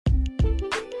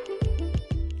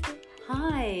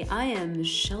Hi, I am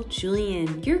Michelle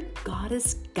Julian, your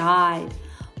goddess guide.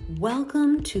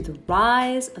 Welcome to the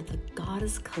Rise of the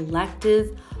Goddess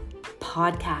Collective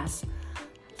podcast.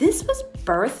 This was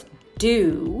birthed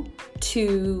due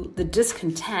to the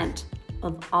discontent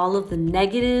of all of the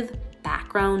negative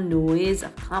background noise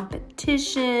of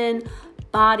competition,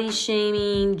 body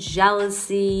shaming,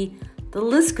 jealousy, the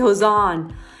list goes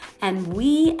on. And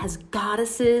we as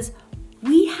goddesses,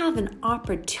 we have an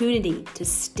opportunity to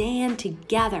stand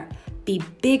together, be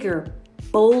bigger,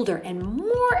 bolder, and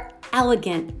more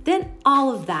elegant than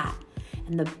all of that.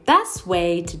 And the best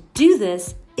way to do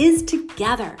this is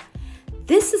together.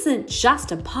 This isn't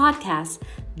just a podcast.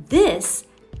 This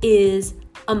is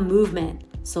a movement.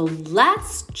 So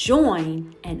let's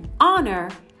join and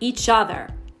honor each other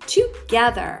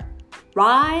together.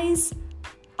 Rise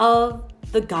of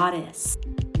the Goddess.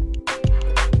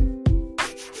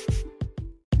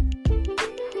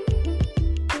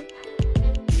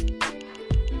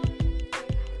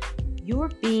 Your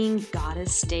being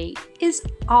goddess state is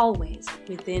always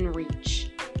within reach.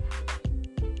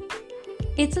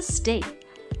 It's a state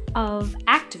of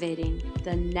activating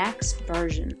the next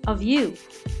version of you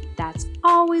that's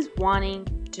always wanting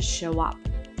to show up.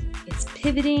 It's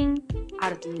pivoting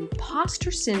out of the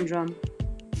imposter syndrome,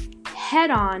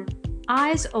 head on,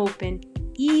 eyes open,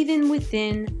 even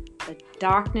within the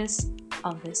darkness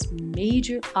of this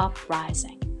major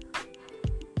uprising.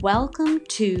 Welcome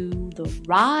to the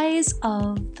Rise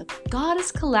of the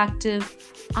Goddess Collective.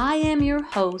 I am your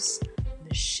host,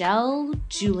 Michelle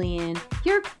Julian,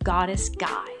 your goddess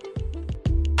guide.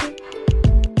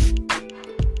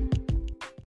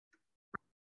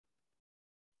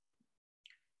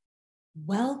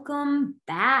 Welcome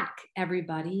back,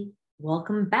 everybody.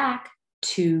 Welcome back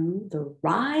to the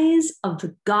Rise of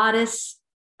the Goddess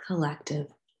Collective.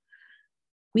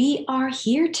 We are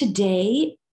here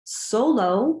today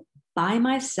solo, by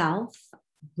myself,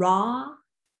 raw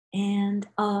and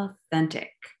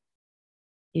authentic.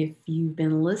 If you've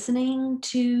been listening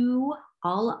to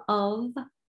all of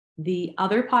the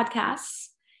other podcasts,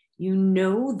 you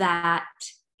know that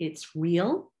it's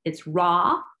real, it's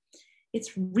raw,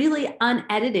 it's really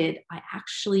unedited. I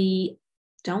actually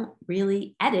don't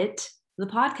really edit the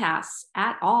podcasts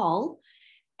at all.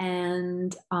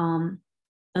 And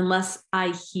unless I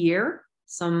hear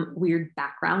some weird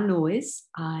background noise,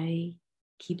 I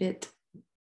keep it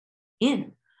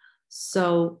in.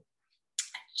 So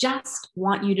I just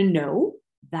want you to know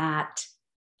that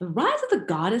the Rise of the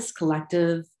Goddess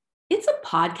Collective, it's a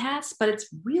podcast, but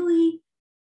it's really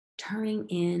turning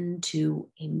into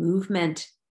a movement.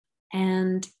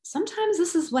 And sometimes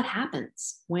this is what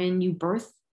happens when you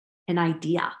birth an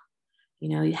idea. You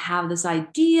know, you have this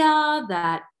idea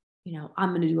that I'm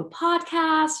going to do a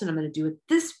podcast and I'm going to do it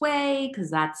this way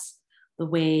because that's the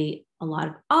way a lot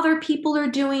of other people are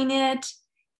doing it.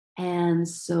 And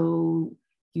so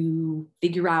you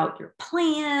figure out your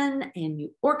plan and you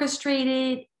orchestrate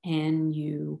it and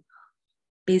you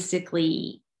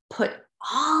basically put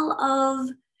all of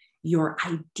your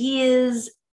ideas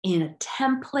in a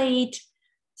template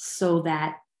so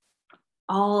that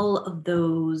all of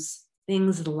those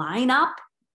things line up.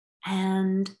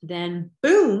 And then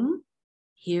boom,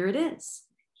 here it is.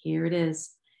 Here it is.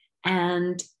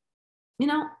 And,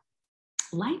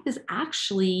 life is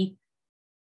actually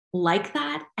like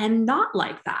that and not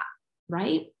like that,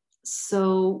 right?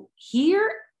 So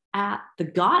here at the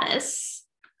Goddess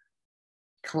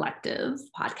Collective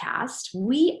podcast,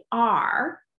 we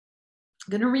are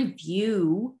going to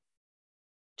review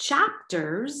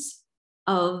chapters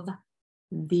of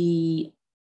the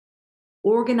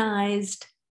organized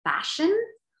fashion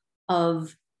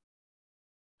of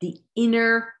the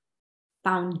inner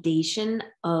foundation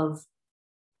of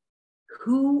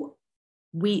who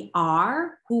we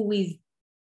are, who we've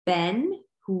been,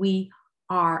 who we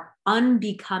are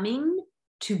unbecoming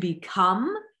to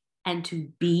become and to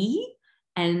be,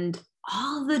 and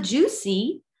all the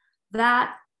juicy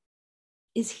that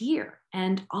is here,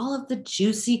 and all of the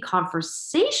juicy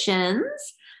conversations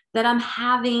that I'm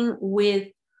having with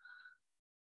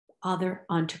other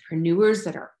entrepreneurs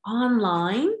that are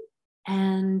online,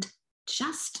 and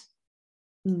just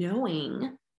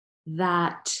knowing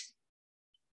that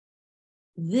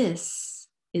this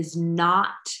is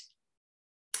not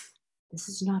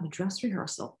a dress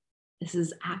rehearsal. This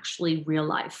is actually real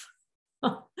life.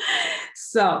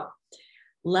 So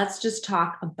let's just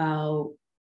talk about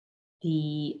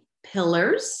the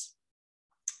pillars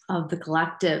of the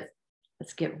collective.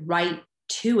 Let's get right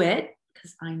to it,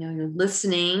 because I know you're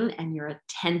listening and you're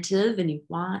attentive and you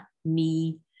want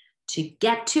me to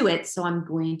get to it. So I'm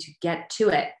going to get to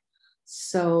it.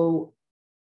 So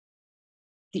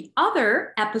the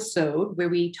other episode where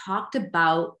we talked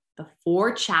about the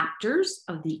 4 chapters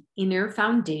of the inner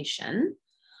foundation,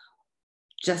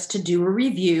 just to do a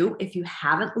review, if you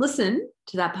haven't listened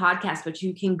to that podcast, but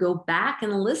you can go back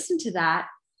and listen to that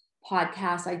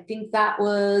podcast. I think that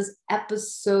was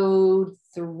episode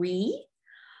 3.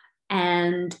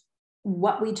 And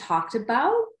what we talked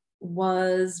about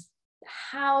was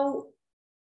how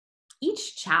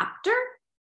each chapter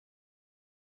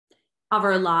of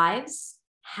our lives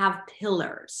have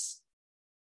pillars.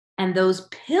 And those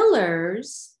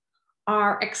pillars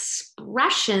are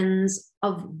expressions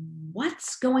of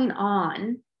what's going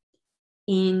on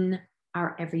in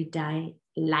our everyday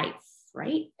life,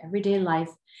 right? Everyday life.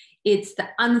 It's the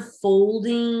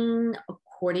unfolding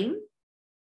according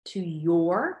to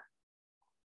your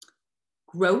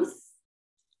growth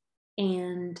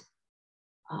and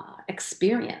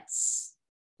experience.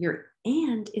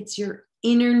 It's your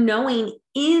inner knowing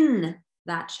in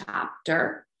that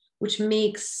chapter, which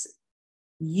makes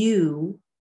you're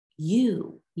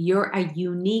a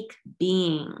unique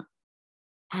being.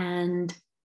 And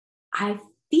I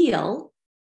feel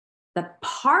that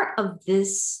part of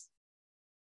this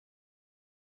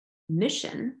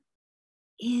mission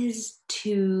is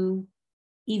to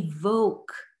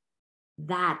evoke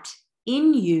that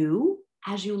in you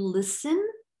as you listen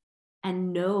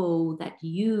and know that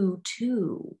you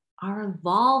too are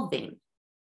evolving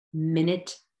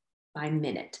minute by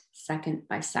minute, second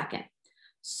by second.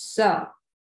 So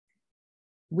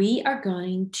we are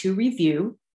going to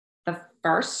review the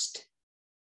first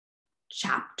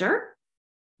chapter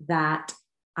that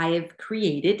I have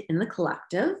created in the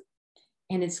collective,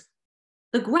 and it's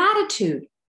the gratitude.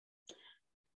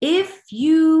 If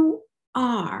you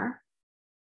are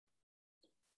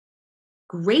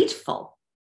grateful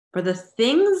for the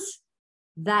things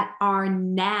that are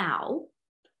now,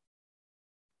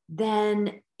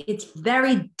 then it's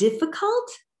very difficult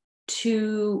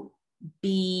to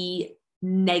be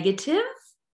negative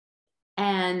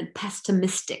and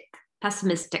pessimistic.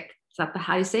 Pessimistic. Is that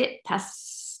how you say it?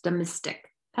 Pessimistic.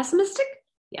 Pessimistic?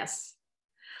 Yes.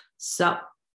 So,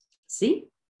 see,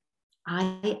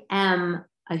 I am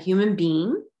a human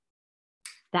being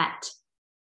that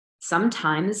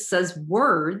sometimes says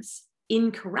words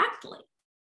incorrectly.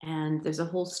 And there's a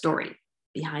whole story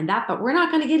behind that, but we're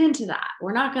not going to get into that.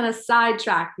 We're not going to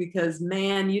sidetrack because,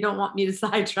 man, you don't want me to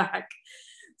sidetrack.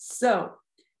 So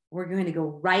we're going to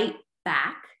go right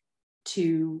back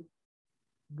to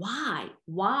why.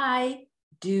 Why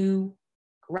do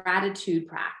gratitude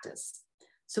practice?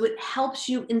 So it helps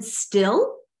you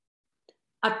instill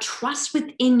a trust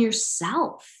within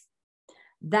yourself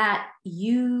that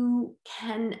you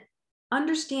can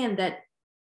understand that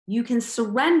you can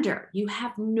surrender. You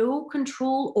have no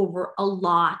control over a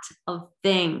lot of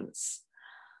things.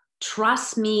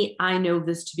 Trust me, I know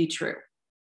this to be true.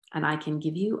 And I can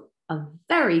give you a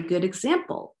very good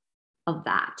example of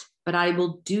that, but I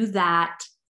will do that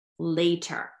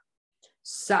later.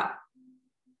 So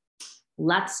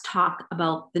let's talk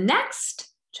about the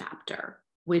next chapter,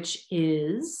 which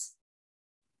is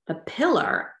the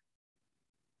pillar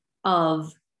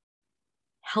of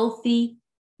healthy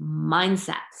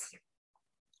mindsets.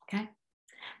 Okay.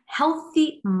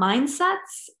 Healthy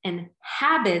mindsets and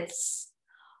habits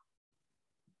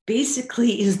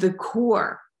basically is the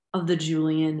core of the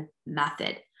Julian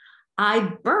method. I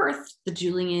birthed the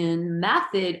Julian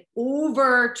method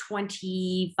over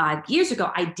 25 years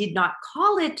ago. I did not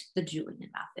call it the Julian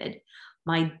method.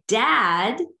 My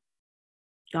dad,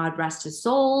 God rest his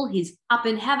soul, he's up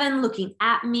in heaven looking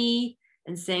at me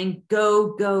and saying,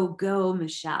 go, go, go,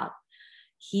 Michelle.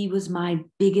 He was my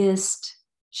biggest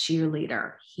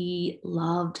cheerleader. He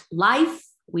loved life.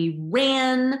 We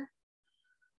ran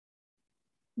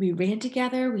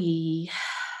together. We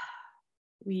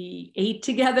ate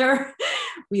together.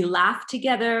 We laughed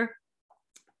together.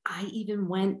 I even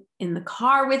went in the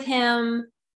car with him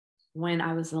when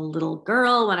I was a little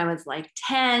girl, when I was like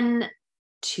 10,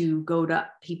 to go to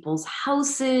people's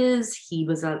houses. He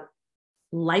was a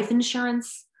life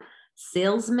insurance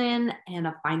salesman and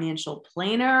a financial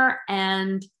planner.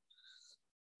 And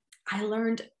I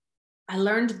learned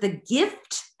the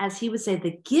gift, as he would say,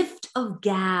 the gift of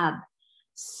gab.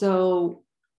 So,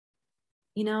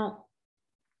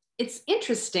 it's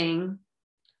interesting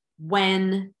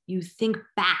when you think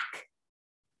back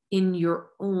in your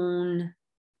own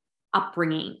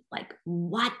upbringing, like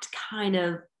what kind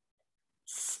of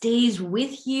stays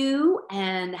with you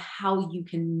and how you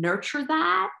can nurture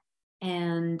that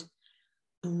and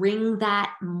bring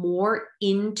that more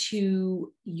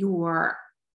into your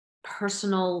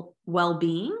personal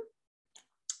well-being.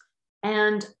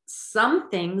 And some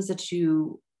things that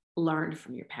you learned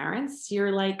from your parents,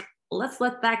 you're like, let's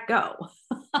let that go.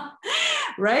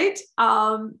 Right?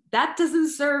 That doesn't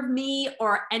serve me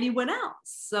or anyone else.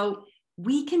 So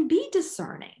we can be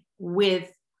discerning with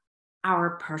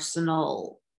our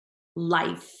personal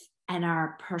life and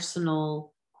our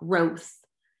personal growth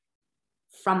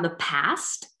from the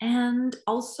past and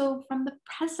also from the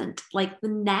present, like the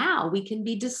now. We can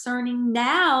be discerning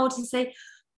now to say,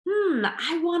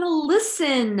 I want to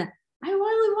listen. I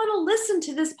really want to listen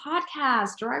to this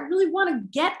podcast, or I really want to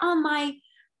get on my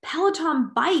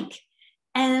Peloton bike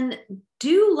and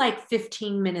do like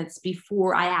 15 minutes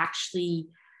before I actually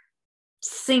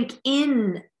sink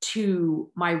in to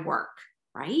my work,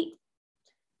 right?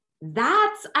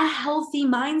 That's a healthy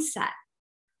mindset.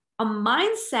 A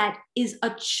mindset is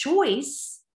a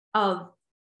choice of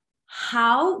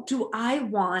how do I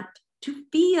want to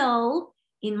feel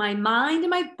in my mind and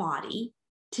my body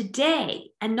today.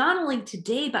 And not only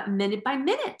today, but minute by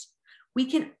minute. We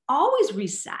can always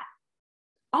reset,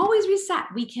 always reset.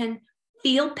 We can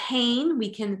feel pain,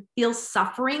 we can feel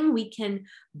suffering, we can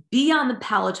be on the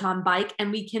Peloton bike,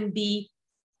 and we can be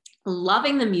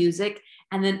loving the music.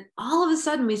 And then all of a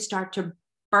sudden we start to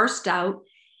burst out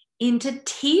into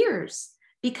tears.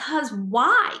 Because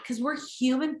why? Because we're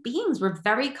human beings. We're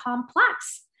very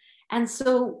complex. And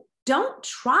so don't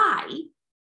try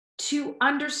to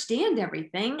understand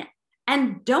everything,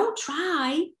 and don't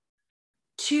try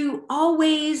to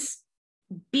always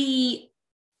be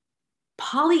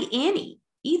Pollyanny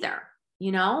either.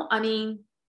 I mean,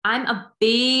 I'm a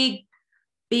big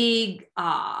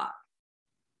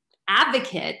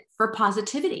advocate for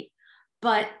positivity,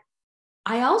 but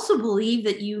I also believe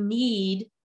that you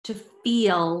need to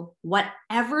feel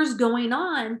whatever's going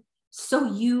on so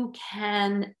you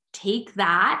can take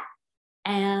that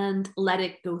and let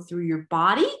it go through your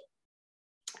body,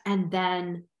 and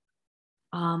then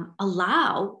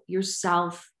allow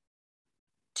yourself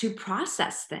to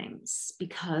process things,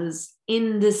 because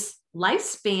in this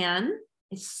lifespan,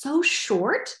 it's so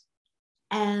short.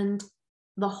 And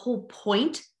the whole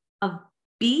point of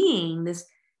being this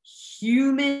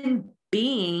human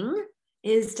being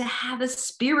is to have a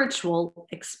spiritual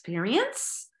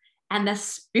experience. And the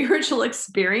spiritual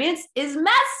experience is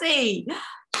messy.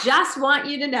 Just want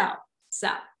you to know. So,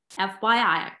 FYI,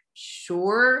 I'm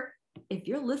sure if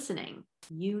you're listening,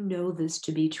 you know this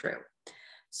to be true.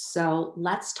 So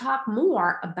let's talk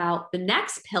more about the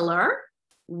next pillar,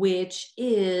 which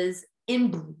is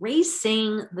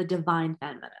embracing the divine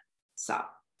feminine. So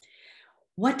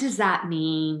what does that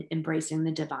mean, embracing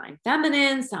the divine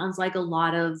feminine? Sounds like a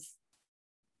lot of,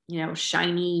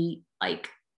 shiny, like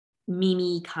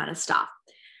meme kind of stuff.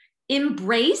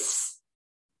 Embrace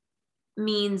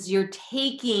means you're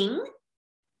taking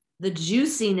the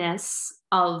juiciness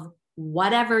of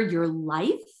whatever your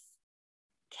life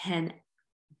can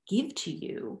give to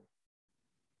you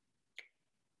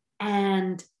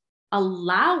and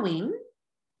allowing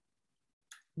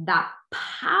that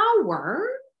power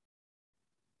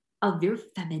of your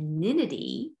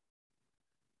femininity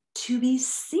to be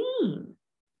seen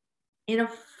in a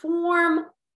form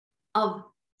of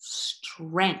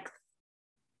strength,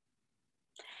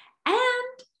 and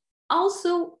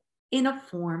also in a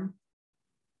form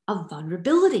of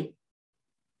vulnerability.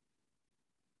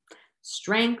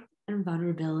 Strength and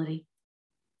vulnerability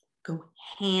go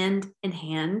hand in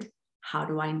hand. How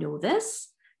do I know this?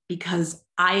 Because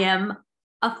I am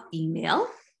a female.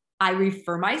 I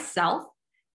refer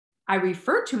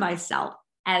to myself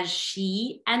as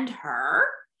she and her.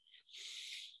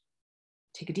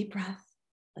 Take a deep breath.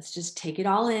 Let's just take it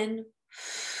all in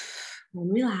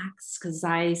and relax, because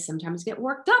I sometimes get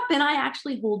worked up and I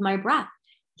actually hold my breath.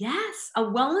 Yes, a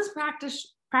wellness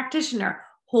practitioner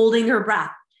holding her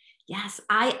breath. Yes,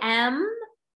 I am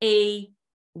a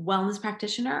wellness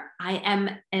practitioner. I am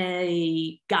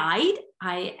a guide.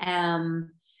 I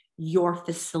am your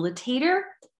facilitator.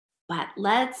 But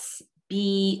let's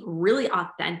be really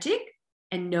authentic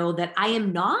and know that I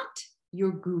am not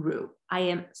your guru. I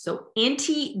am so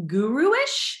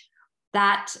anti-guru-ish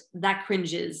that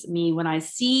cringes me when I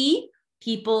see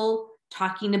people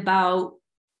talking about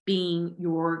being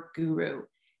your guru.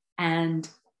 And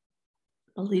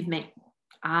believe me,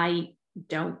 I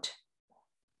do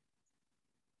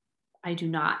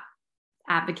not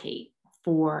advocate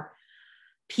for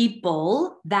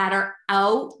people that are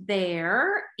out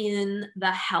there in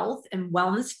the health and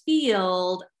wellness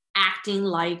field acting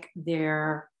like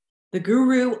they're the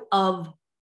guru of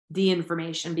the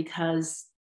information, because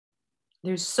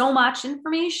there's so much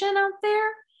information out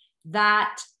there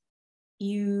that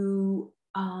you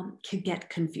could get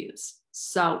confused.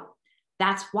 So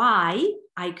That's why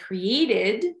I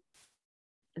created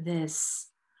this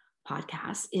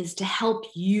podcast, is to help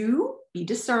you be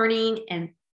discerning and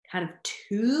kind of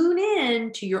tune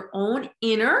in to your own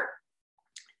inner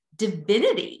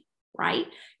divinity, right?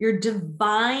 Your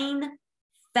divine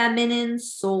feminine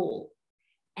soul.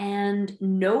 And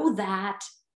know that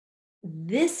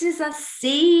this is a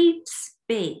safe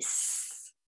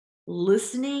space.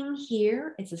 Listening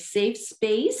here, it's a safe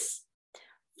space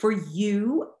for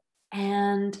you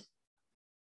and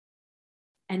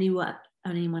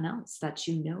anyone else that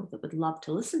you know that would love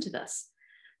to listen to this.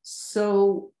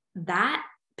 So that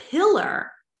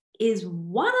pillar is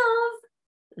one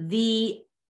of the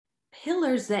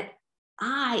pillars that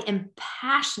I am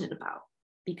passionate about,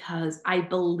 because I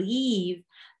believe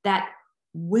that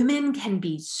women can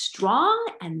be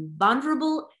strong and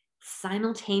vulnerable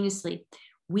simultaneously.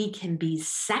 We can be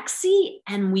sexy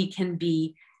and we can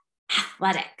be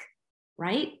athletic,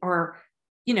 right? Or,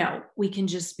 we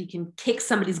can kick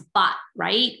somebody's butt,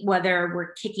 right? Whether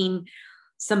we're kicking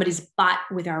somebody's butt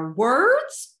with our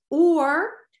words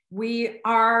or we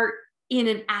are in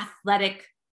an athletic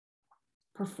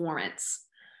performance.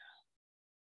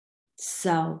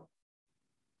 So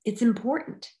it's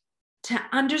important to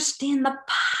understand the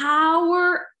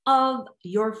power of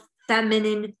your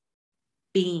feminine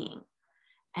being.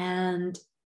 And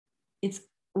it's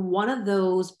one of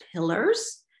those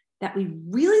pillars that we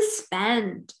really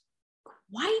spend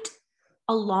quite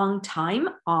a long time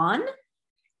on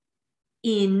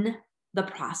in the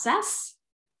process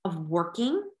of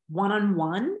working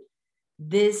one-on-one.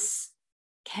 This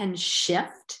can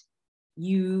shift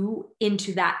you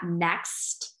into that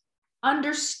next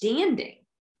understanding,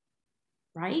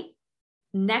 right?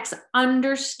 Next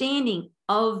understanding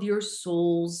of your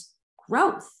soul's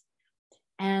growth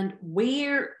and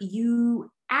where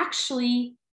you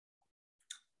actually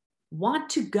want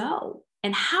to go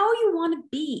and how you want to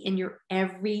be in your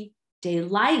everyday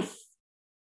life,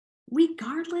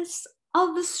 regardless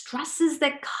of the stresses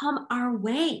that come our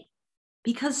way,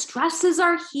 because stresses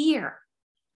are here.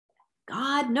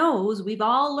 God knows we've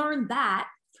all learned that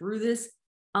through this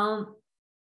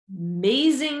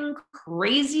amazing,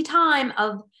 crazy time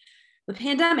of the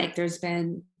pandemic. There's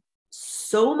been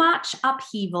so much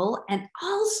upheaval and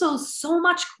also so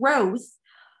much growth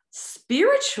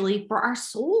spiritually for our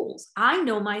souls. I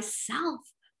know myself,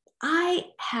 I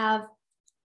have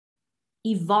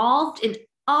evolved and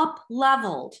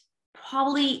up-leveled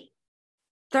probably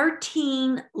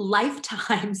 13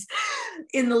 lifetimes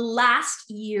in the last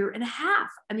year and a half.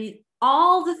 I mean,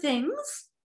 all the things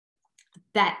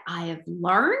that I have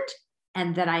learned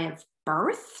and that I have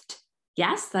birthed,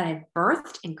 yes, that I've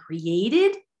birthed and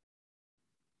created,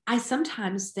 I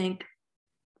sometimes think,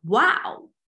 wow,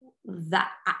 that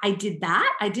I did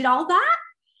all that.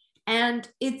 And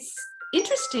it's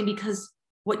interesting because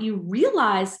what you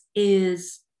realize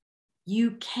is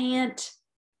you can't,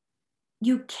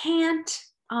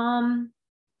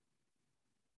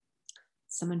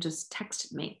 someone just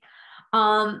texted me.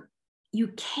 You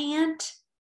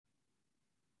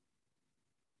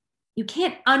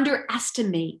can't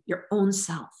underestimate your own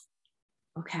self.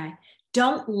 Okay.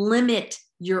 Don't limit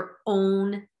your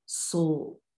own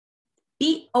soul.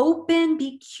 Be open,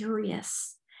 be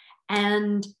curious,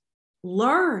 and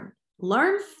learn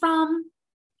from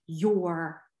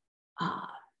your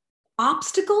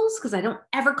obstacles, because I don't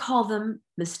ever call them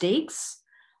mistakes.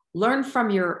 Learn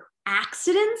from your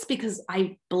accidents, because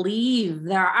I believe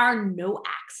there are no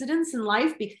accidents in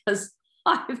life, because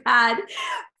I've had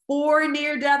 4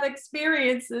 near-death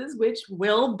experiences, which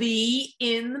will be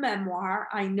in the memoir.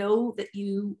 I know that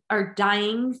you are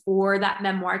dying for that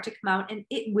memoir to come out, and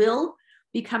it will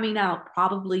be coming out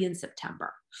probably in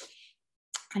September.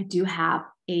 I do have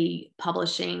a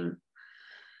publishing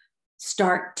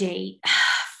start date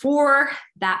for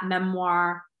that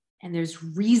memoir, and there's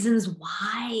reasons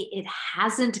why it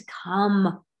hasn't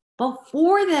come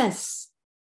before this.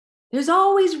 There's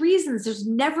always reasons. There's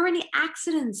never any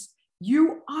accidents.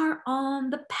 You are on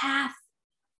the path.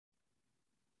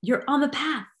 You're on the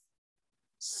path.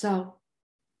 So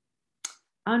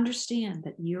understand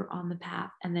that you're on the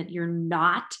path and that you're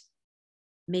not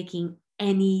making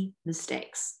any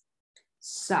mistakes.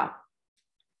 So,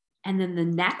 and then the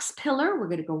next pillar, we're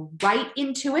going to go right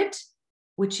into it,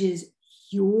 which is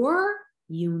your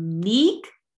unique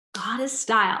goddess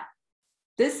style.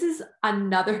 This is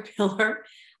another pillar,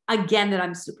 again, that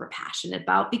I'm super passionate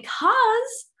about,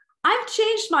 because I've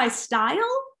changed my style,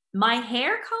 my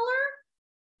hair color,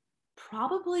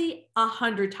 probably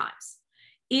 100 times.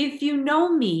 If you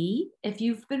know me, if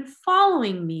you've been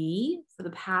following me for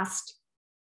the past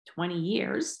 20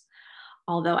 years,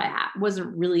 although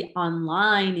wasn't really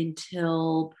online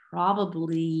until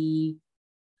probably,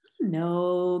 I don't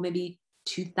know, maybe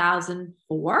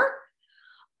 2004.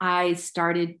 I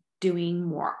started doing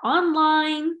more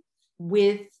online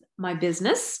with my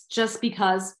business just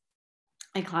because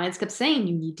my clients kept saying,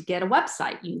 you need to get a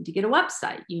website. You need to get a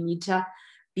website. You need to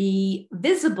be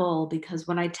visible, because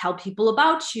when I tell people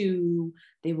about you,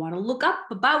 they want to look up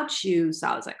about you. So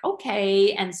I was like,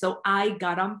 okay. And so I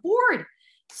got on board.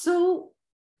 So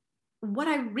what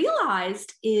I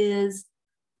realized is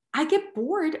I get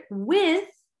bored with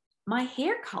my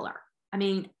hair color. I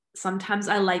mean, sometimes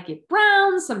I like it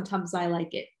brown. Sometimes I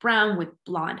like it brown with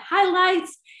blonde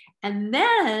highlights. And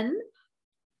then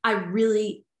I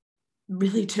really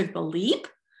took the leap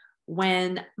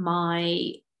when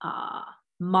my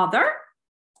mother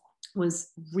was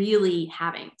really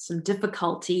having some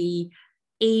difficulty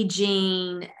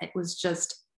aging. It was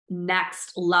just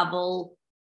next level,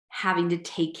 having to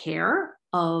take care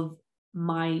of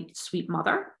my sweet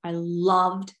mother. I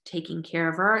loved taking care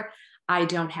of her. I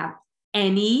don't have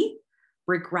any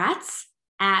regrets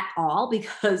at all,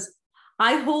 because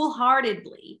I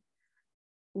wholeheartedly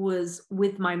was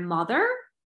with my mother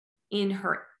in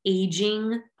her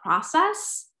aging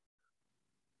process.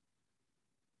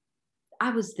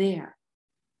 I was there.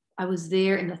 I was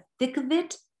there in the thick of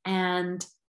it, and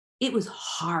it was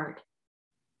hard.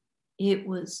 It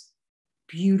was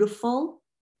beautiful,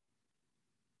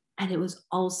 and it was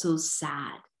also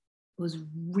sad. It was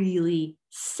really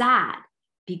sad,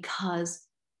 because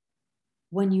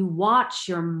when you watch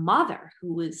your mother,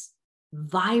 who was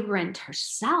vibrant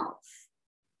herself,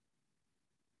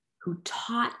 who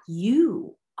taught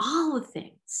you all the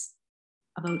things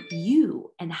about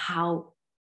you and how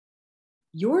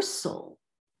your soul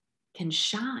can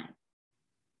shine,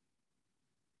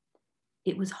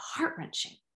 it was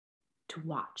heart-wrenching to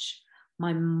watch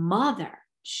my mother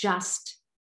just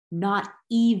not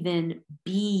even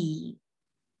be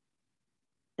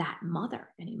that mother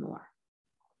anymore.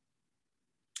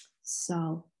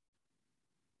 So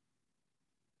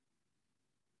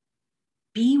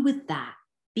be with that.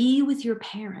 Be with your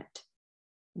parent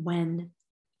when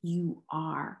you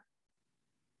are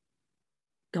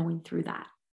going through that.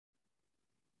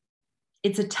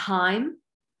 It's a time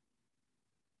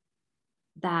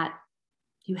that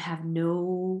you have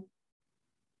no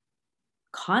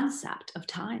concept of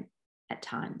time at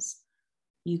times.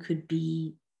 You could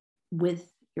be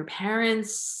with your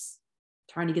parents,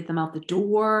 trying to get them out the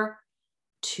door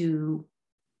to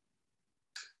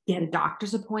get a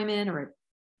doctor's appointment or a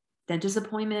dentist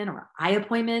appointment or eye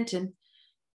appointment. And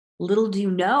little do you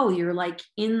know, you're like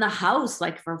in the house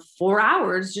like for 4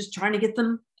 hours just trying to get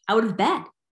them out of bed,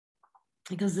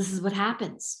 because this is what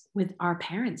happens with our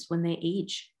parents when they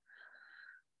age.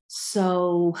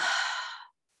 So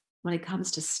when it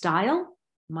comes to style,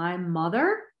 my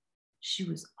mother, she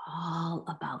was all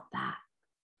about that.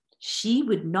 She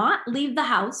would not leave the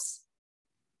house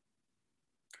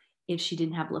if she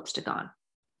didn't have lipstick on.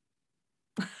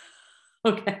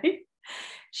 Okay?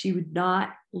 She would not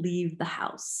leave the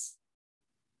house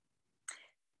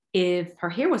if her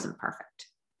hair wasn't perfect.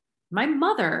 My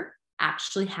mother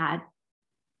actually had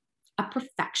a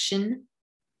perfection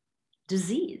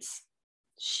disease.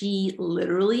 She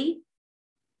literally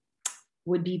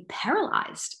would be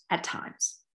paralyzed at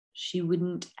times. She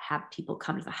wouldn't have people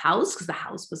come to the house because the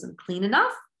house wasn't clean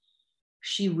enough.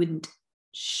 She wouldn't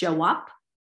show up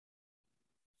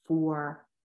for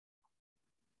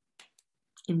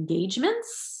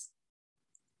engagements,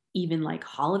 even like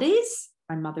holidays.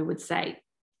 My mother would say,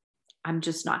 I'm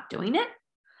just not doing it.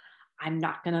 I'm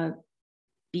not going to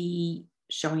be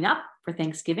showing up for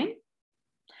Thanksgiving.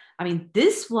 I mean,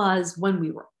 this was when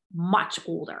we were much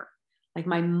older. Like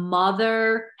my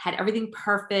mother had everything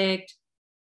perfect.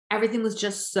 Everything was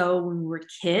just so when we were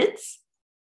kids.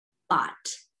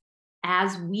 But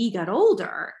as we got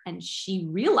older and she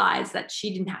realized that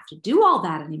she didn't have to do all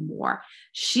that anymore,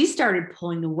 she started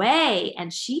pulling away,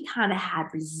 and she kind of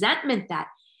had resentment that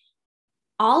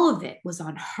all of it was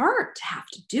on her to have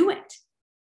to do it,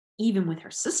 even with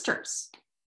her sisters.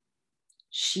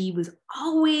 She was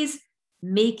always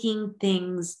making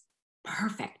things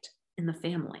perfect in the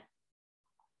family.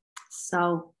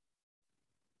 So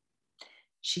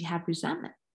she had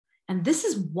resentment. And this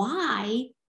is why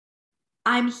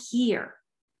I'm here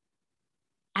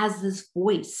as this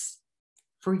voice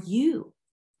for you,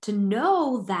 to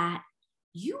know that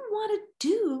you want to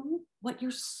do what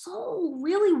your soul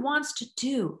really wants to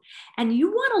do. And you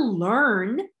want to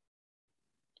learn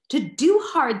to do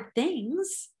hard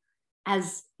things,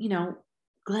 as,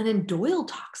 Glennon Doyle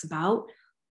talks about,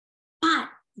 but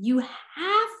you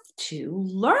have to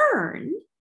learn,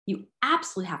 you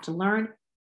absolutely have to learn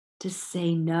to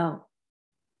say no.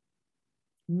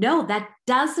 No, that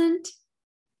doesn't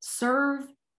serve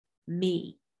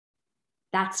me.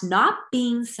 That's not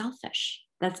being selfish.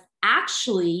 That's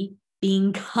actually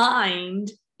being kind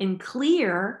and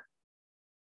clear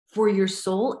for your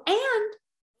soul and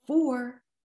for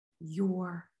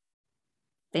your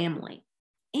family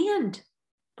and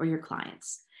for your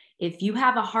clients. If you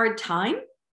have a hard time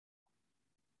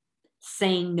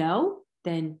saying no,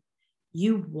 then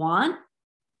you want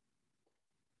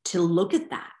to look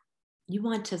at that. You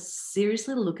want to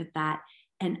seriously look at that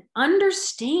and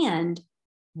understand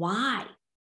why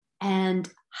and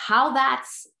how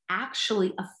that's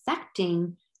actually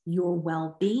affecting your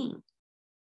well-being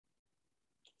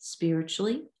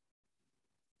spiritually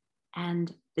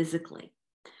and physically.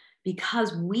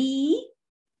 Because we,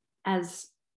 as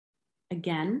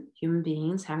again, human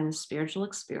beings having a spiritual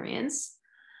experience,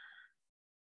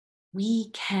 we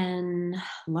can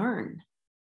learn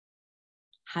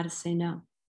how to say no.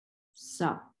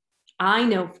 So I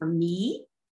know for me,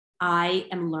 I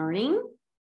am learning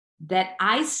that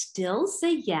I still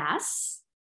say yes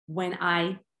when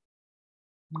I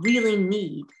really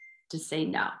need to say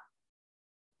no.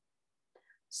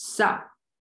 So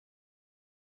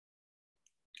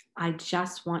I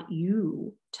just want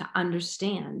you to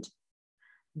understand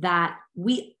that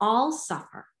we all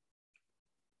suffer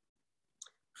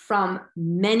from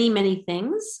many, many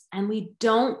things, and we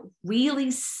don't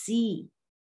really see,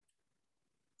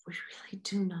 we really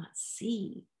do not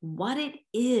see what it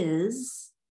is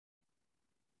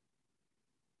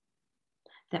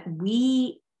that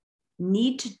we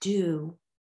need to do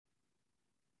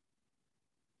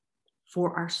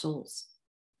for our souls.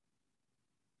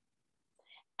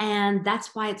 And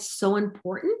that's why it's so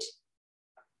important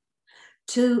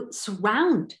to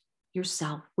surround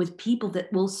yourself with people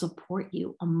that will support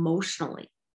you emotionally.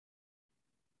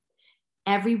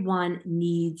 Everyone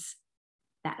needs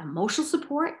that emotional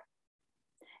support.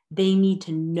 They need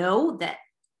to know that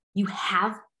you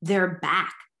have their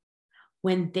back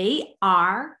when they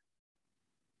are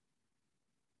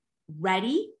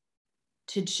ready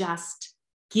to just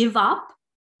give up,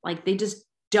 like they just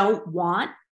don't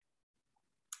want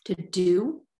to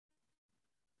do.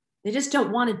 They just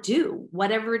don't want to do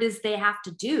whatever it is they have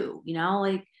to do,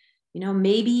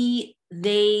 maybe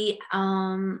they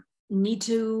need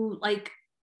to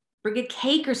bring a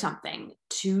cake or something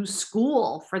to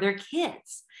school for their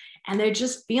kids. And they're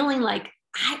just feeling like,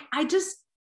 I just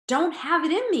don't have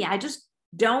it in me. I just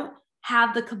don't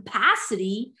have the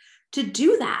capacity to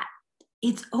do that.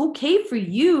 It's okay for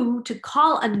you to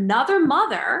call another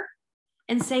mother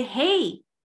and say, hey,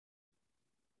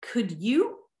 could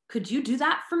you do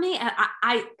that for me? And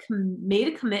I made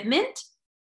a commitment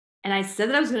and I said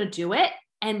that I was going to do it.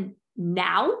 And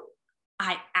now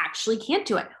I actually can't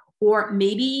do it. Or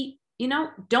maybe,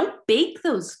 don't bake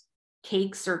those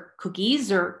cakes or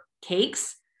cookies or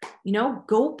cakes,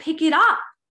 go pick it up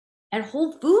at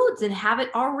Whole Foods and have it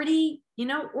already,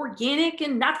 organic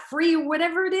and nut free or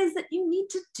whatever it is that you need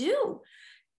to do.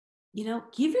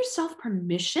 Give yourself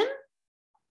permission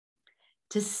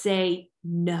to say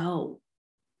no,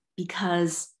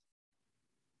 because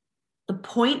the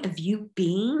point of you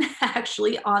being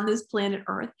actually on this planet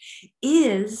Earth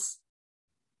is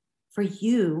for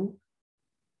you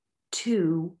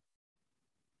to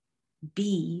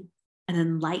be an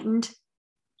enlightened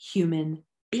human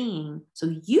being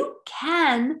so you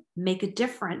can make a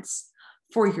difference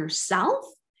for yourself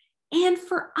and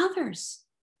for others.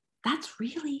 That's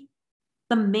really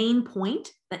the main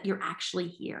point that you're actually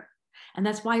here. And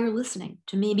that's why you're listening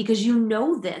to me, because you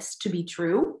know this to be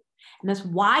true. And that's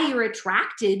why you're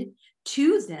attracted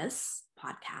to this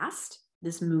podcast,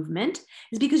 this movement,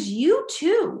 is because you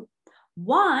too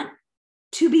want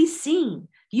to be seen.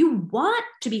 You want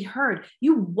to be heard.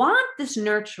 You want this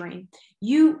nurturing.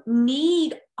 You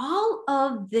need all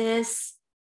of this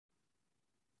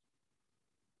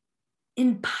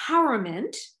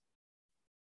empowerment,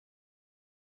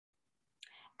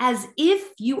 as if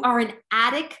you are an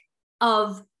addict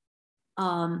of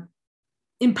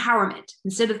empowerment,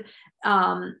 instead of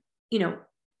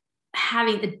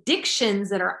having addictions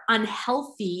that are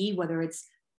unhealthy, whether it's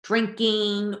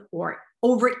drinking or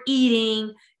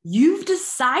overeating. You've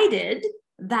decided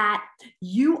that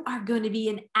you are going to be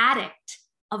an addict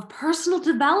of personal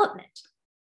development.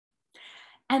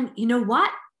 And you know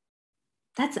what?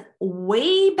 That's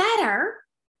way better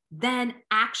than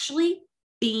actually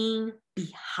being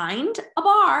behind a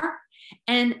bar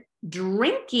and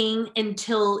drinking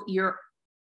until you're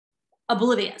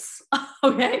oblivious.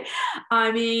 Okay.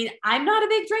 I mean, I'm not a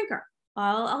big drinker.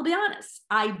 I'll be honest.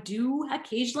 I do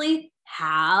occasionally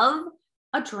have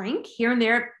a drink here and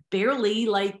there, barely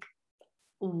like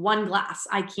one glass.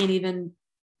 I can't even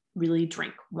really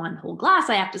drink one whole glass.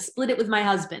 I have to split it with my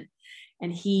husband.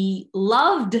 And he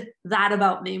loved that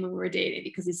about me when we were dating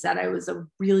because he said I was a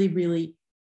really, really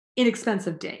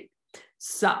inexpensive date.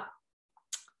 So,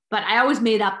 but I always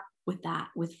made up with that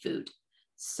with food.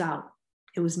 So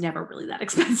it was never really that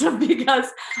expensive because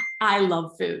I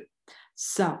love food.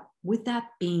 So with that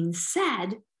being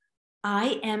said,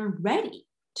 I am ready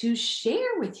to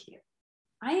share with you.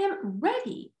 I am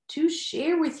ready to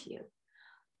share with you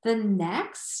the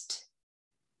next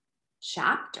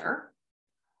chapter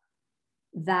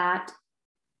that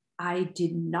I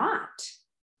did not,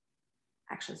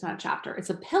 actually, it's not a chapter, it's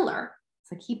a pillar.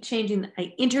 So I keep changing,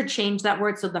 I interchange that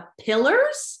word. So the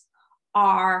pillars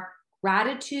are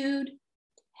gratitude,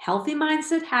 healthy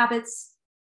mindset habits,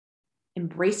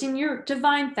 embracing your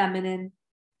divine feminine.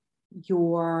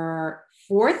 Your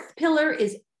fourth pillar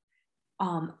is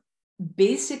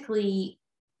basically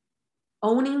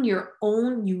owning your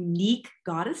own unique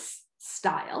goddess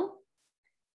style.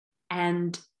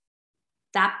 And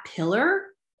that pillar,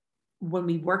 when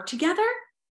we work together,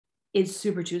 is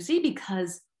super juicy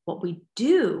because what we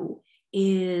do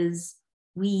is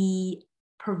we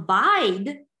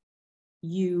provide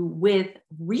you with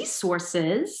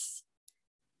resources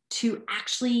to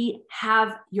actually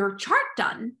have your chart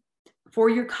done for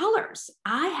your colors.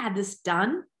 I had this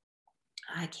done,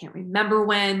 I can't remember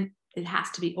when, it has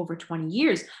to be over 20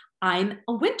 years. I'm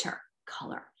a winter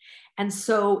color. And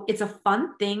so it's a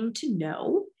fun thing to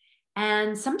know.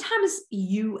 And sometimes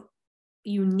you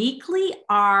uniquely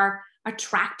are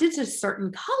attracted to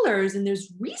certain colors, and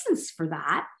there's reasons for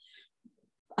that.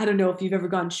 I don't know if you've ever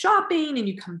gone shopping and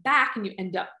you come back and you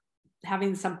end up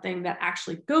having something that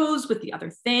actually goes with the other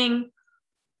thing.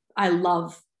 I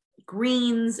love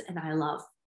greens and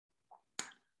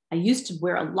I used to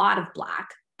wear a lot of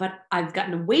black, but I've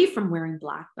gotten away from wearing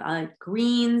black, but I like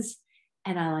greens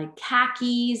and I like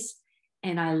khakis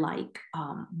and I like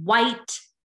white,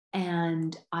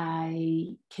 and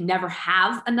I can never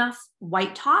have enough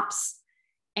white tops.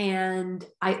 And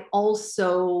I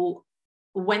also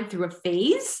went through a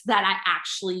phase that I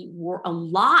actually wore a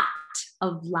lot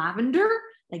of lavender,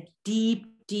 like deep,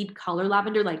 deep color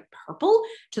lavender, like purple,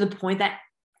 to the point that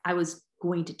I was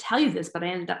going to tell you this, but I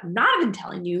ended up not even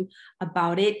telling you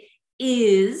about it,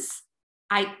 is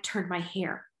I turned my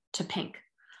hair to pink.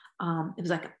 It was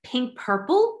like a pink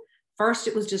purple. First,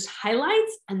 it was just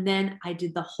highlights, and then I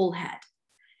did the whole head.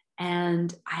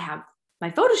 And I have my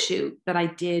photo shoot that I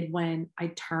did when I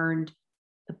turned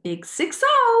the big 6-0.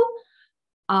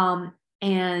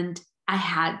 And I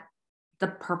had the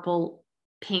purple,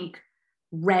 pink,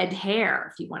 red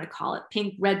hair, if you want to call it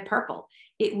pink, red, purple.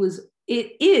 It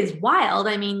is wild.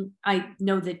 I mean, I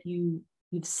know that you've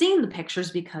seen the pictures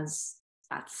because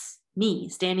that's me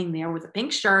standing there with a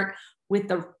pink shirt with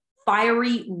the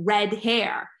fiery red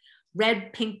hair,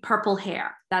 red, pink, purple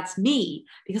hair. That's me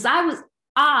because I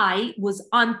was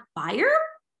on fire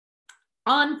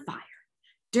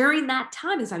during that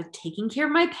time as I was taking care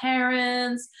of my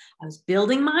parents. I was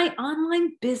building my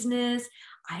online business.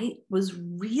 I was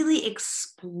really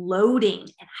exploding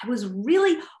and I was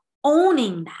really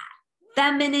owning that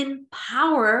feminine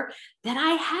power that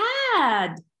I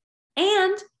had.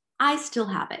 And I still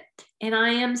have it. And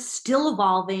I am still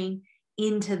evolving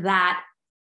into that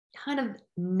kind of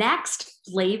next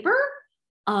flavor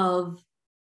of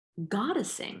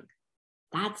goddessing.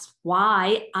 That's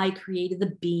why I created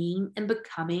the Being and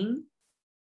Becoming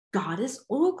Goddess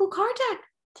Oracle card deck.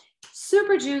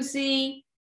 Super juicy.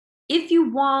 If you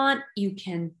want, you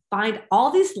can find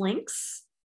all these links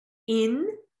in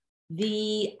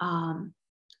the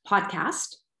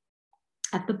podcast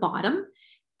at the bottom.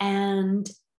 And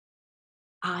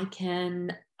I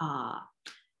can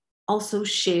also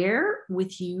share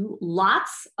with you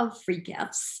lots of free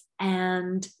gifts.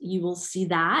 And you will see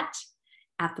that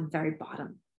at the very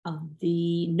bottom of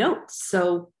the notes.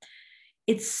 So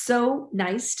it's so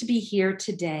nice to be here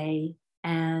today.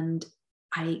 And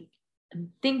I am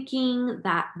thinking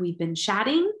that we've been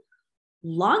chatting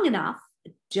long enough.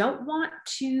 I don't want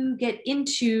to get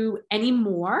into any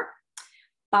more,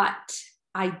 but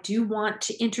I do want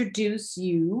to introduce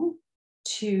you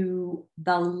to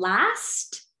the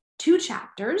last 2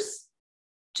 chapters,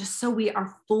 just so we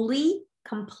are fully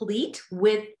complete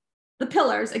with the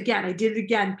pillars. Again, I did it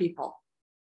again, people.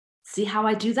 See how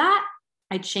I do that?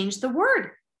 I changed the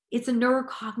word. It's a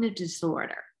neurocognitive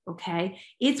disorder, okay?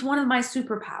 It's one of my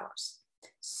superpowers.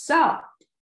 So,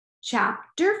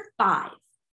 chapter 5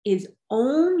 is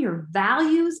own your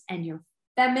values and your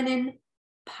feminine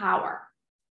power.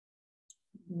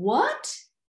 What?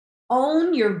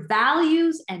 Own your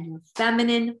values and your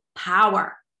feminine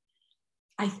power.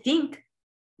 I think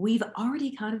we've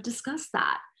already kind of discussed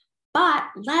that, but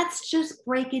let's just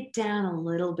break it down a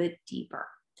little bit deeper.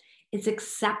 It's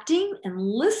accepting and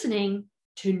listening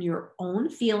to your own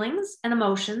feelings and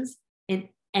emotions in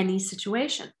any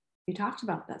situation. We talked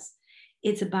about this.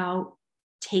 It's about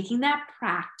taking that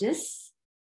practice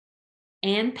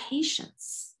and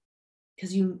patience,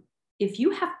 because if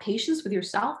you have patience with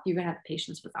yourself, you're going to have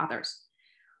patience with others.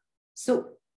 So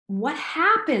what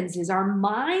happens is our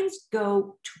minds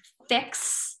go to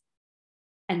fix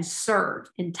and serve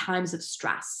in times of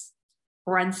stress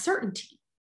or uncertainty.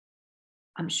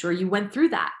 I'm sure you went through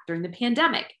that during the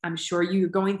pandemic. I'm sure you're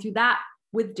going through that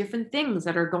with different things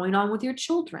that are going on with your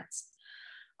children.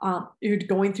 You're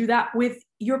going through that with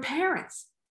your parents.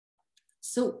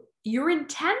 So your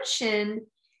intention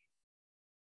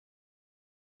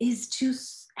is to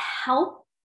help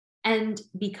and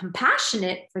be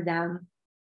compassionate for them.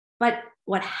 But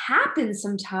what happens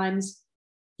sometimes,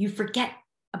 you forget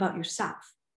about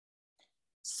yourself.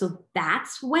 So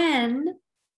that's when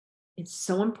it's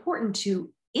so important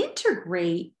to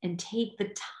integrate and take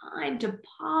the time to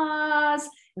pause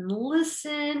and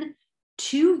listen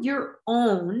to your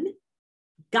own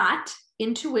gut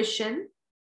intuition.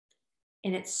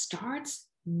 And it starts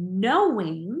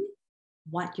knowing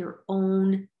what your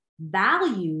own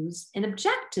values and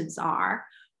objectives are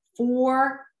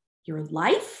for your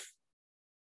life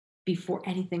before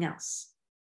anything else.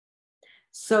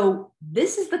 So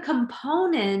this is the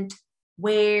component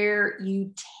where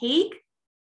you take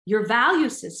your value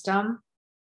system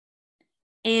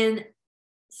and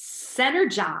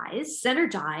synergize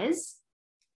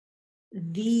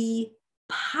the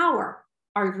power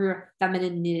of your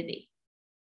femininity.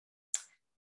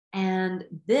 And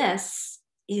this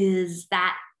is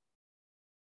that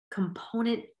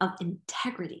component of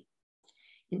integrity.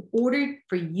 In order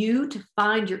for you to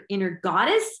find your inner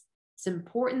goddess, it's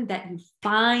important that you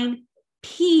find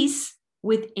peace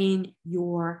within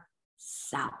yourself.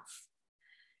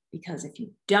 Because if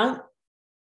you don't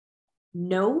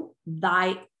know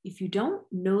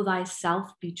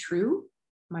thyself be true,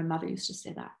 my mother used to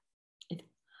say that.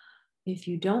 If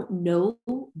you don't know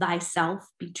thyself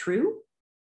be true,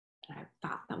 and I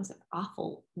thought that was an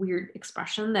awful, weird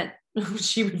expression that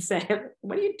she would say.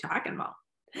 What are you talking about,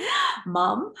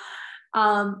 Mom?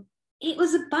 It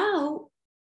was about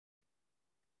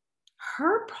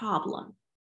her problem,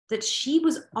 that she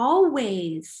was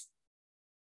always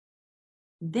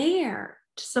there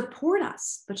to support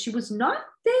us, but she was not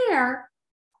there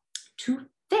to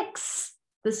fix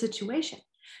the situation.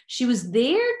 She was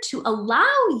there to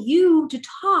allow you to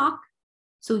talk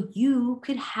so you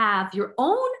could have your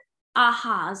own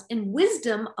ahas and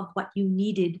wisdom of what you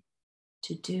needed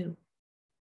to do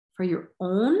for your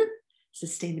own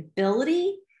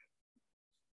sustainability,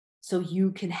 so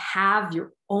you can have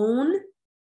your own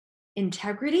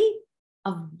integrity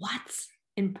of what's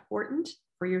important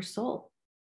for your soul.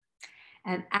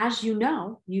 And as you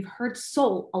know, you've heard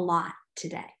soul a lot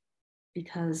today,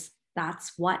 because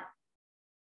that's what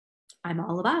I'm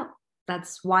all about.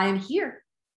 That's why I'm here,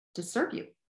 to serve you.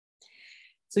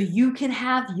 So you can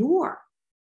have your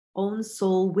own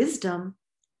soul wisdom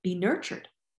be nurtured.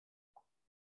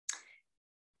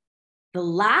 The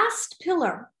last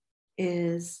pillar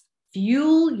is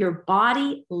fuel your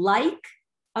body like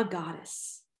a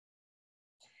goddess.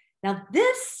 Now,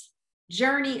 this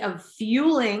journey of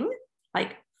fueling,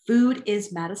 like food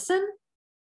is medicine,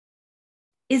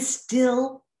 is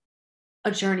still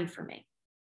a journey for me.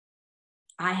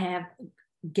 I have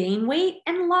gained weight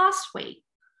and lost weight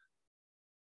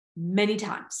many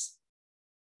times.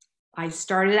 I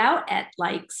started out at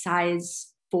like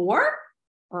size 4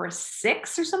 or a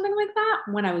 6 or something like that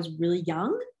when I was really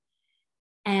young.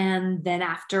 And then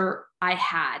after I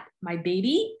had my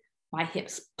baby, my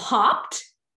hips popped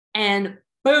and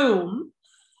boom,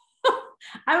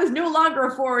 I was no longer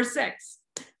a 4 or 6.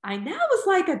 I now was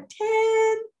like a 10.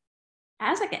 I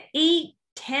was like an 8,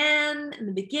 10 in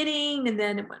the beginning. And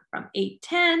then it went from 8,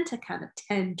 10 to kind of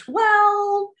 10,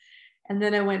 12. And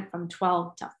then I went from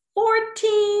 12 to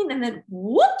 14. And then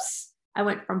whoops, I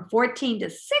went from 14 to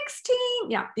 16.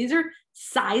 Yeah, these are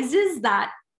sizes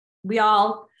that we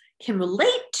all can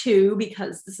relate to,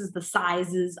 because this is the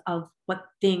sizes of what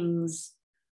things,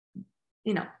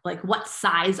 like what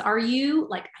size are you?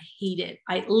 Like, I hate it.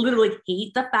 I literally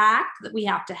hate the fact that we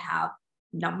have to have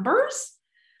numbers.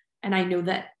 And I know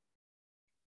that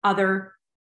other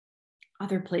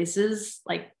places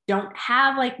like don't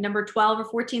have like number 12 or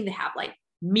 14. They have like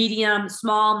medium,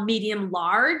 small, medium,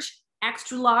 large.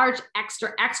 extra large,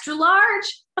 extra, extra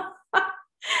large.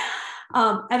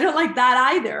 I don't like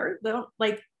that either. I don't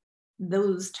like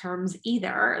those terms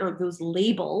either, or those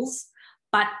labels,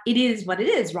 but it is what it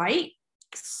is, right?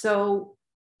 So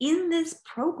in this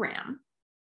program,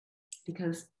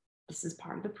 because this is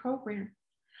part of the program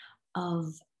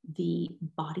of the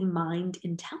body-mind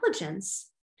intelligence,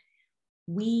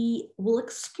 we will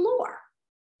explore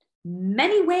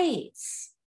many ways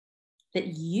that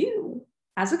you,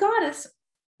 as a goddess,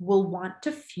 will want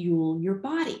to fuel your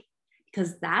body,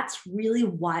 because that's really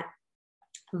what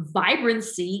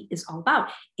vibrancy is all about.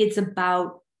 It's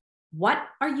about what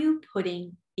are you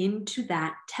putting into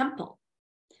that temple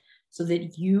so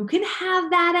that you can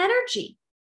have that energy,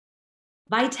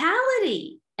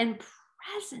 vitality, and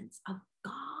presence of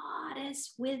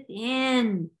goddess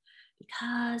within.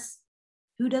 Because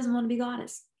who doesn't want to be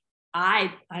goddess?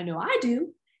 I know I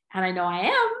do, and I know I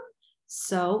am.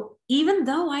 So even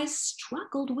though I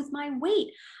struggled with my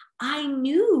weight, I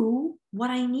knew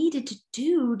what I needed to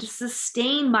do to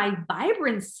sustain my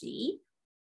vibrancy.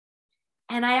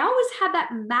 And I always had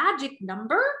that magic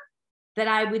number that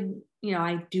I would,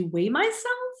 I do weigh myself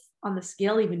on the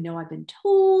scale, even though I've been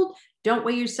told, don't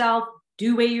weigh yourself,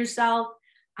 do weigh yourself.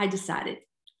 I decided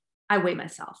I weigh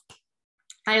myself.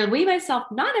 I weigh myself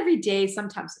not every day.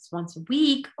 Sometimes it's once a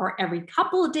week or every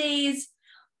couple of days,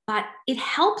 but it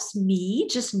helps me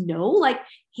just know, like,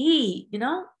 hey,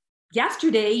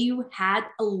 yesterday you had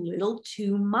a little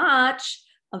too much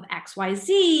of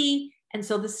XYZ. And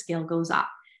so the scale goes up,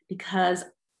 because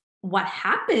what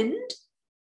happened,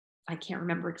 I can't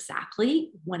remember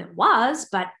exactly when it was,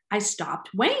 but I stopped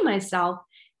weighing myself.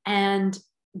 And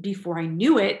before I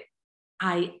knew it,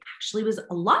 I actually was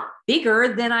a lot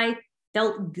bigger than I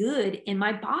felt good in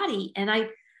my body. And I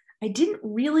didn't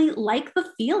really like the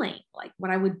feeling. Like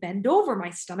when I would bend over, my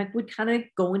stomach would kind of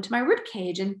go into my rib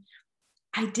cage, and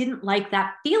I didn't like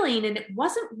that feeling. And it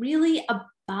wasn't really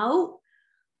about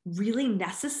really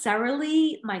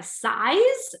necessarily my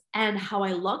size and how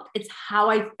I looked. It's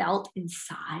how I felt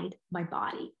inside my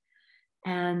body.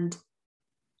 And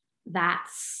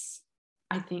that's,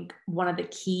 I think, one of the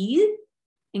key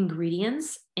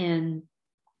ingredients in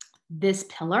this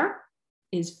pillar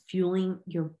is fueling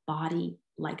your body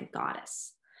like a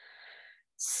goddess.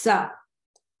 So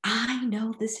I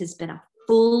know this has been a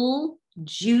full,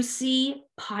 juicy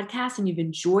podcast, and you've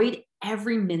enjoyed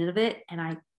every minute of it, and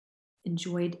I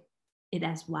enjoyed it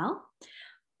as well.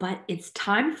 But it's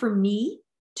time for me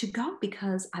to go,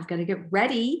 because I've got to get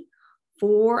ready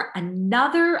for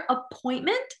another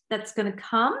appointment that's going to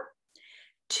come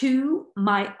to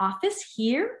my office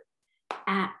here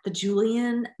at the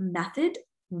Julian Method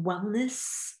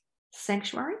Wellness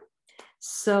Sanctuary.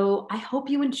 So I hope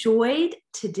you enjoyed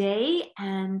today,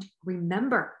 and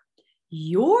remember,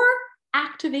 your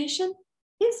activation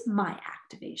is my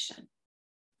activation.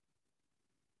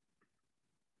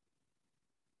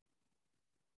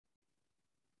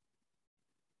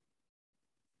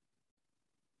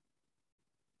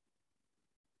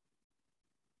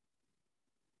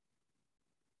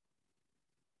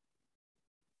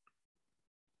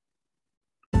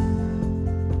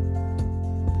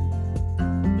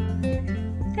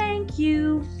 Thank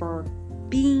you for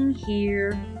being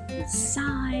here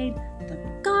inside the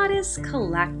Goddess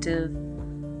Collective.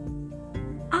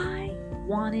 I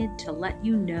wanted to let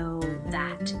you know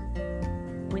that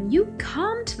when you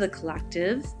come to the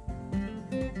collective,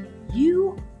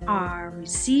 you are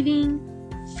receiving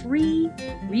free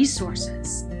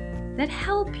resources that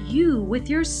help you with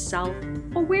your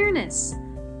self-awareness.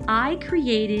 I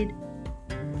created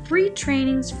free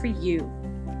trainings for you.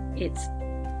 It's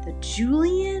the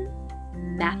Julian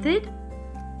Method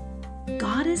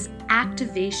Goddess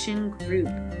Activation Group.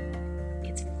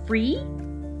 It's free,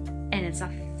 and it's a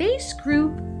face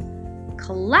group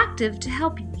collective to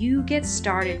help you get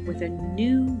started with a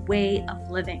new way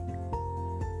of living.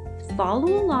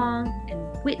 Follow along and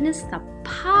witness the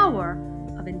power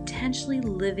of intentionally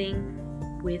living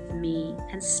with me,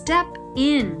 and step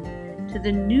in to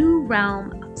the new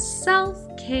realm of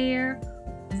self-care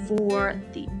for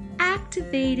the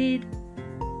activated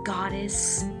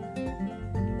goddess.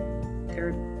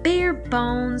 They're bare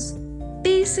bones,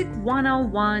 basic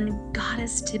 101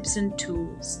 goddess tips and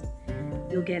tools.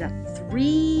 You'll get a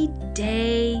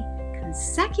 3-day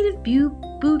consecutive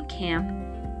boot camp.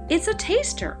 It's a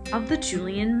taster of the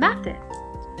Julian Method.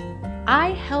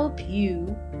 I help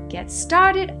you get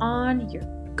started on your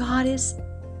goddess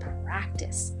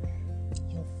practice.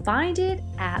 You'll find it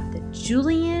at the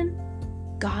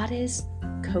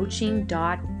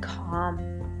JulianGoddessCoaching.com.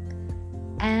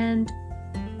 And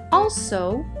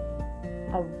also,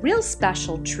 a real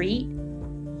special treat,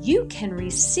 you can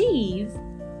receive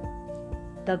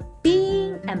the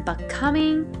Being and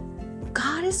Becoming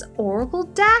Goddess Oracle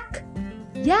deck.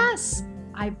 Yes,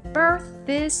 I birthed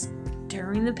this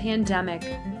during the pandemic.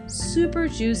 Super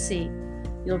juicy.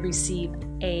 You'll receive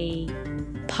a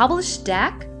published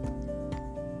deck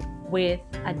with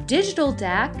a digital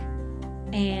deck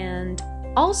and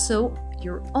also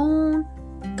your own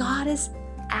goddess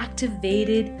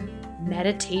activated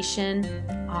meditation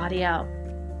audio.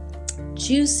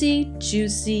 Juicy,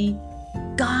 juicy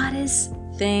goddess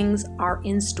things are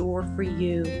in store for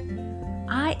you.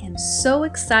 I am so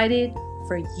excited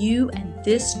for you and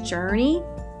this journey.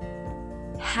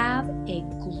 Have a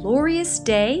glorious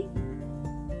day,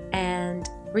 and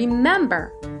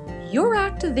remember, your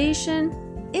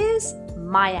activation is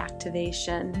my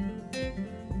activation.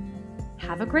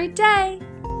 Have a great day.